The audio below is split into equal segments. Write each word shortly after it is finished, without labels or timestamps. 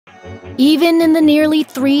Even in the nearly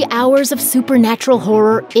 3 hours of supernatural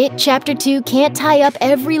horror, It Chapter 2 can't tie up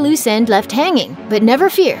every loose end left hanging. But never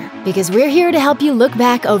fear, because we're here to help you look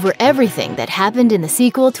back over everything that happened in the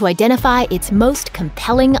sequel to identify its most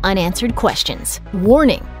compelling unanswered questions.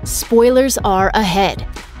 Warning: spoilers are ahead.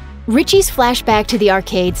 Richie's flashback to the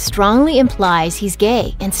arcade strongly implies he's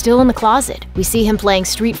gay and still in the closet. We see him playing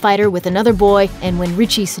Street Fighter with another boy, and when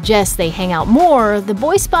Richie suggests they hang out more, the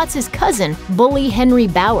boy spots his cousin, bully Henry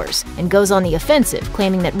Bowers, and goes on the offensive,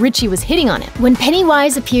 claiming that Richie was hitting on him. When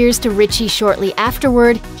Pennywise appears to Richie shortly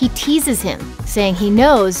afterward, he teases him, saying he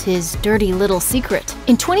knows his dirty little secret.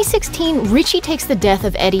 In 2016, Richie takes the death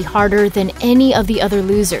of Eddie harder than any of the other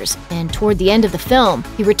losers, and toward the end of the film,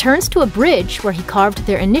 he returns to a bridge where he carved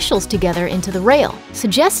their initials together into the rail,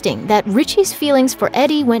 suggesting that Richie's feelings for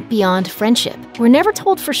Eddie went beyond friendship. We're never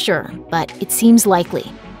told for sure, but it seems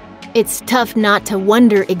likely. It's tough not to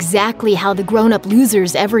wonder exactly how the grown-up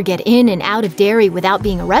losers ever get in and out of Derry without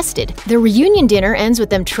being arrested. The reunion dinner ends with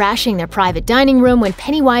them trashing their private dining room when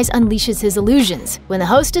Pennywise unleashes his illusions. When the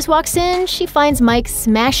hostess walks in, she finds Mike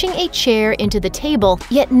smashing a chair into the table,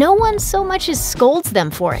 yet no one so much as scolds them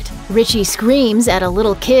for it. Richie screams at a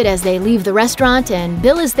little kid as they leave the restaurant, and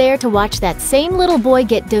Bill is there to watch that same little boy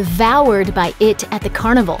get devoured by it at the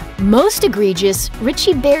carnival. Most egregious,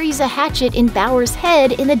 Richie buries a hatchet in Bowers'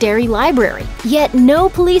 head in the Derry library. Yet no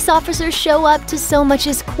police officers show up to so much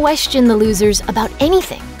as question the losers about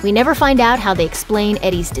anything. We never find out how they explain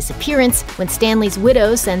Eddie's disappearance. When Stanley's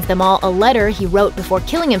widow sends them all a letter he wrote before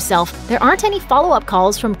killing himself, there aren't any follow-up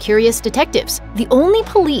calls from curious detectives. The only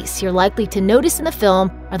police you're likely to notice in the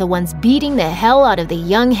film are the ones beating the hell out of the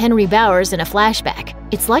young Henry Bowers in a flashback.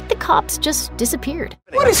 It's like the cops just disappeared.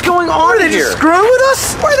 What is going on here? Are they just screwing with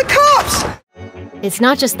us? Where are the cops? It's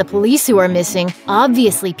not just the police who are missing.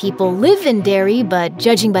 Obviously, people live in Derry, but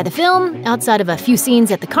judging by the film, outside of a few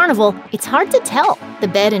scenes at the carnival, it's hard to tell. The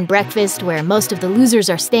bed and breakfast where most of the losers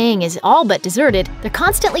are staying is all but deserted. They're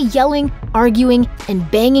constantly yelling, arguing, and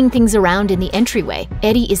banging things around in the entryway.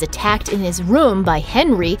 Eddie is attacked in his room by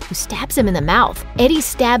Henry, who stabs him in the mouth. Eddie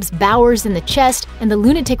stabs Bowers in the chest, and the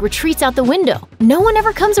lunatic retreats out the window. No one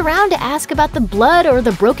ever comes around to ask about the blood or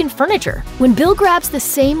the broken furniture. When Bill grabs the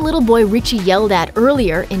same little boy Richie yelled at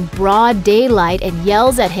earlier in broad daylight and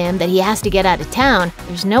yells at him that he has to get out of town,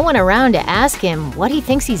 there's no one around to ask him what he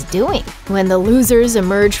thinks he's doing. When the losers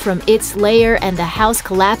emerge from its lair and the house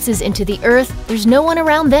collapses into the earth, there's no one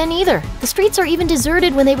around then either. The streets are even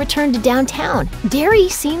deserted when they return to downtown. Derry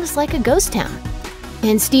seems like a ghost town.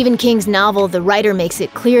 In Stephen King's novel, the writer makes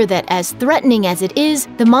it clear that as threatening as it is,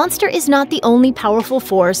 the monster is not the only powerful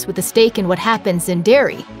force with a stake in what happens in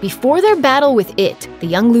Derry. Before their battle with it, the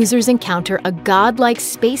young losers encounter a godlike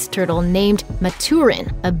space turtle named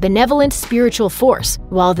Maturin, a benevolent spiritual force.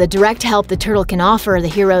 While the direct help the turtle can offer the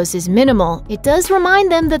heroes is minimal, it does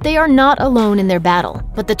remind them that they are not alone in their battle.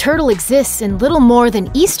 But the turtle exists in little more than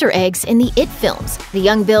Easter eggs in the It films. The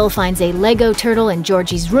young Bill finds a Lego turtle in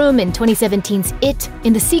Georgie's room in 2017's It.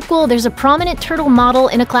 In the sequel, there's a prominent turtle model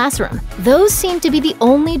in a classroom. Those seem to be the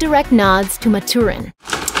only direct nods to Maturin.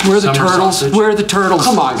 Where are the turtles? Where are the turtles?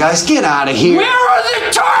 Come on, guys, get out of here. Where are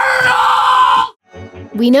the turtles?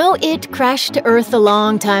 We know It crashed to Earth a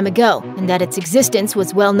long time ago, and that its existence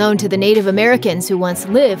was well known to the Native Americans who once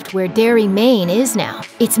lived where Derry, Maine is now.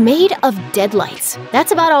 It's made of deadlights.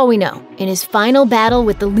 That's about all we know. In his final battle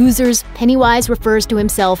with the losers, Pennywise refers to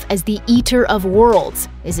himself as the Eater of Worlds.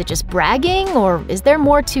 Is it just bragging, or is there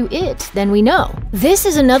more to it than we know? This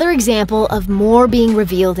is another example of more being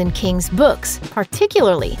revealed in King's books,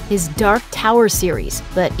 particularly his Dark Tower series.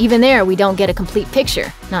 But even there, we don't get a complete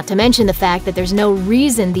picture. Not to mention the fact that there's no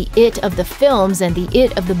reason the It of the films and the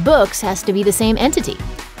It of the books has to be the same entity.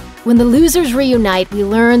 When the losers reunite, we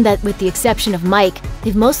learn that with the exception of Mike,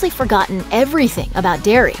 they've mostly forgotten everything about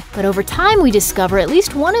Derry. But over time we discover at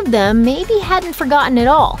least one of them maybe hadn't forgotten at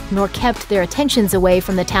all, nor kept their attentions away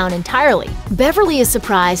from the town entirely. Beverly is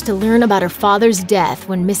surprised to learn about her father's death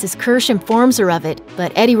when Mrs. Kirsch informs her of it,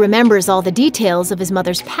 but Eddie remembers all the details of his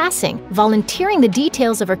mother's passing, volunteering the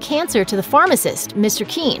details of her cancer to the pharmacist, Mr.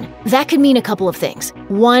 Keene. That could mean a couple of things.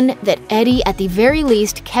 One, that Eddie at the very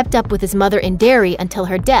least kept up with his mother in Derry until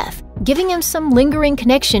her death, giving him some lingering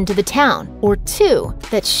connection to the town. Or two,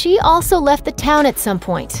 that she also left the town at some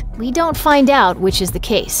point. We don't find out which is the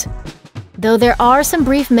case. Though there are some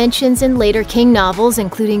brief mentions in later King novels,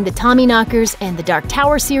 including the Tommyknockers and the Dark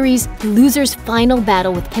Tower series, the loser's final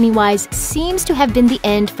battle with Pennywise seems to have been the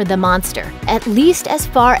end for the monster, at least as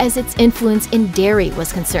far as its influence in Derry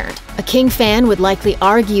was concerned. A King fan would likely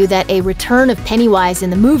argue that a return of Pennywise in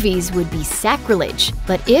the movies would be sacrilege.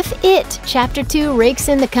 But if It Chapter 2 rakes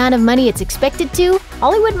in the kind of money it's expected to,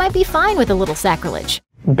 Hollywood might be fine with a little sacrilege.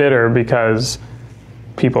 Bitter because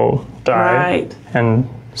people die, Right. and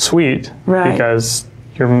sweet Right. because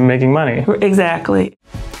you're making money. Exactly.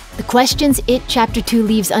 The questions It Chapter 2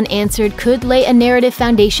 leaves unanswered could lay a narrative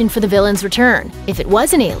foundation for the villain's return. If it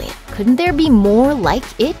was an alien, couldn't there be more like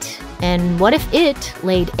it? And what if it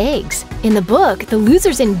laid eggs? In the book, the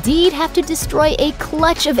losers indeed have to destroy a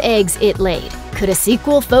clutch of eggs it laid. Could a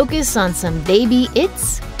sequel focus on some baby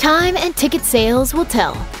its? Time and ticket sales will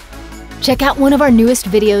tell. Check out one of our newest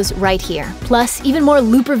videos right here. Plus, even more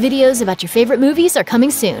Looper videos about your favorite movies are coming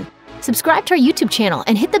soon. Subscribe to our YouTube channel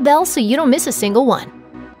and hit the bell so you don't miss a single one.